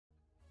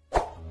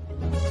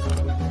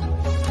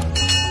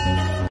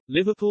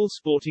Liverpool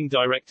sporting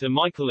director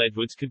Michael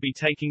Edwards could be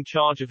taking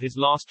charge of his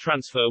last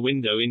transfer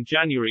window in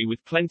January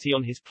with plenty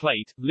on his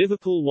plate.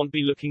 Liverpool won't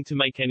be looking to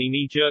make any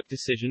knee-jerk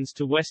decisions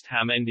to West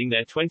Ham ending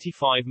their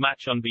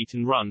 25-match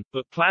unbeaten run,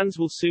 but plans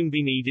will soon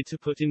be needed to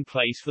put in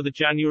place for the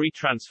January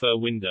transfer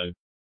window.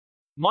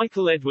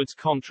 Michael Edwards'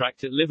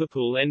 contract at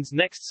Liverpool ends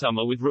next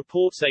summer with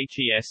reports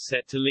HES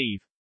set to leave.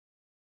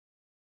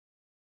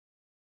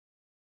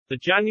 The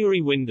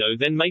January window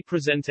then may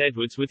present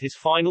Edwards with his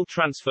final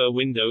transfer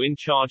window in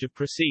charge of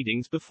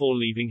proceedings before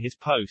leaving his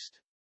post.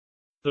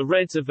 The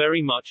Reds are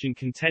very much in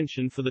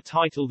contention for the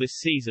title this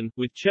season,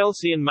 with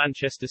Chelsea and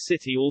Manchester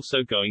City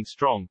also going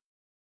strong.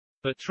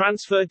 But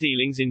transfer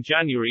dealings in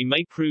January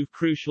may prove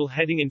crucial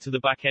heading into the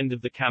back end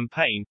of the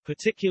campaign,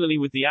 particularly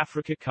with the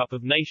Africa Cup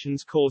of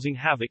Nations causing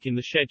havoc in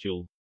the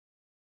schedule.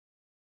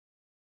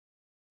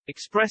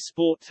 Express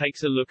Sport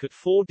takes a look at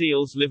 4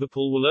 deals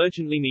Liverpool will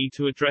urgently need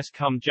to address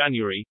come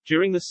January.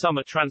 During the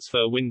summer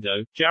transfer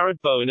window,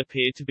 Jarrod Bowen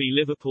appeared to be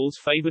Liverpool's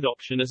favoured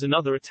option as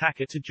another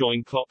attacker to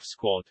join Klopp's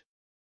squad.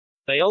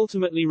 They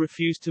ultimately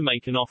refused to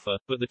make an offer,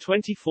 but the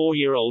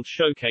 24-year-old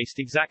showcased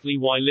exactly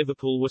why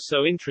Liverpool were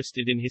so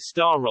interested in his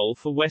star role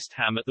for West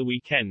Ham at the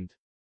weekend.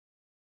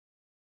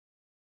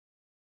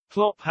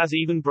 Klopp has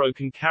even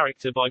broken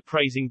character by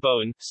praising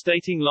Bowen,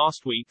 stating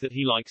last week that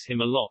he likes him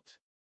a lot.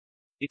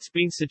 It's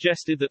been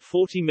suggested that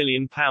 £40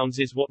 million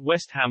is what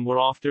West Ham were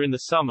after in the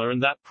summer,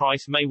 and that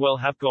price may well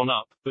have gone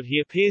up, but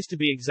he appears to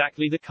be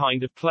exactly the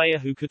kind of player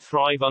who could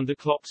thrive under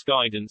Klopp's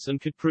guidance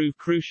and could prove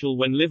crucial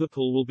when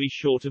Liverpool will be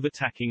short of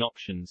attacking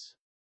options.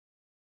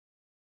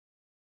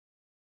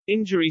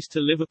 Injuries to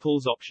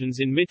Liverpool's options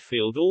in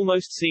midfield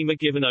almost seem a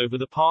given over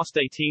the past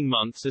 18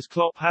 months as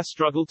Klopp has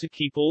struggled to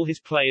keep all his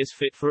players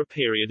fit for a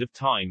period of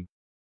time.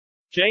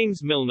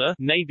 James Milner,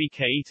 Naby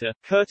Keita,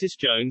 Curtis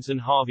Jones and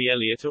Harvey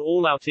Elliott are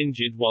all out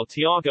injured while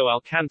Thiago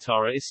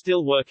Alcantara is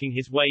still working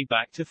his way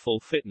back to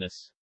full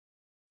fitness.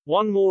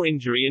 One more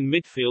injury in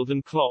midfield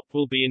and Klopp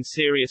will be in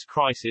serious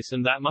crisis,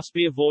 and that must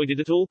be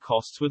avoided at all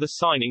costs with a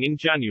signing in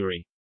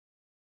January.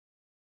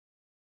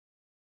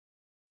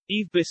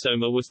 Yves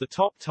Bissouma was the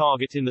top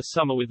target in the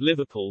summer with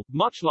Liverpool,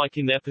 much like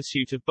in their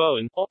pursuit of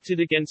Bowen,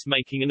 opted against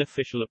making an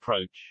official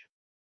approach.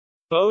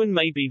 Bowen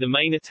may be the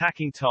main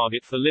attacking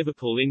target for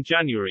Liverpool in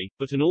January,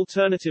 but an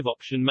alternative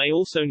option may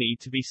also need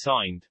to be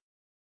signed.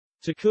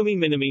 Takumi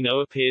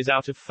Minamino appears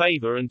out of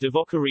favour and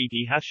Divock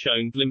Origi has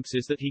shown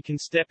glimpses that he can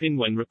step in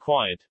when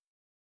required.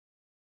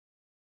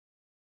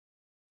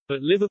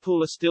 But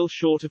Liverpool are still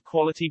short of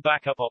quality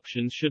backup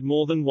options should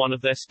more than one of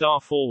their star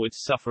forwards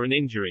suffer an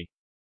injury.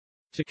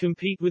 To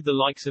compete with the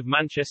likes of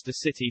Manchester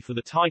City for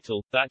the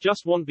title, that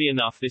just won't be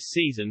enough this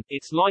season.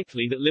 It's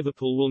likely that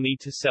Liverpool will need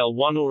to sell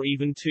 1 or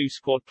even 2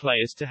 squad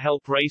players to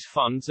help raise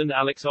funds, and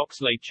Alex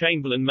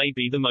Oxlade-Chamberlain may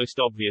be the most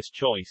obvious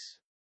choice.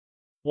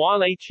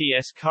 While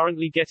HES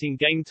currently getting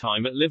game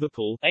time at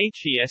Liverpool,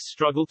 HES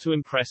struggle to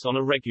impress on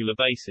a regular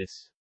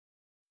basis.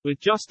 With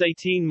just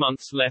 18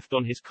 months left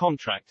on his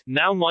contract,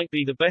 now might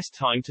be the best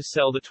time to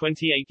sell the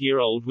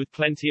 28-year-old, with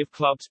plenty of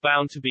clubs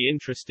bound to be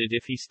interested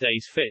if he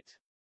stays fit.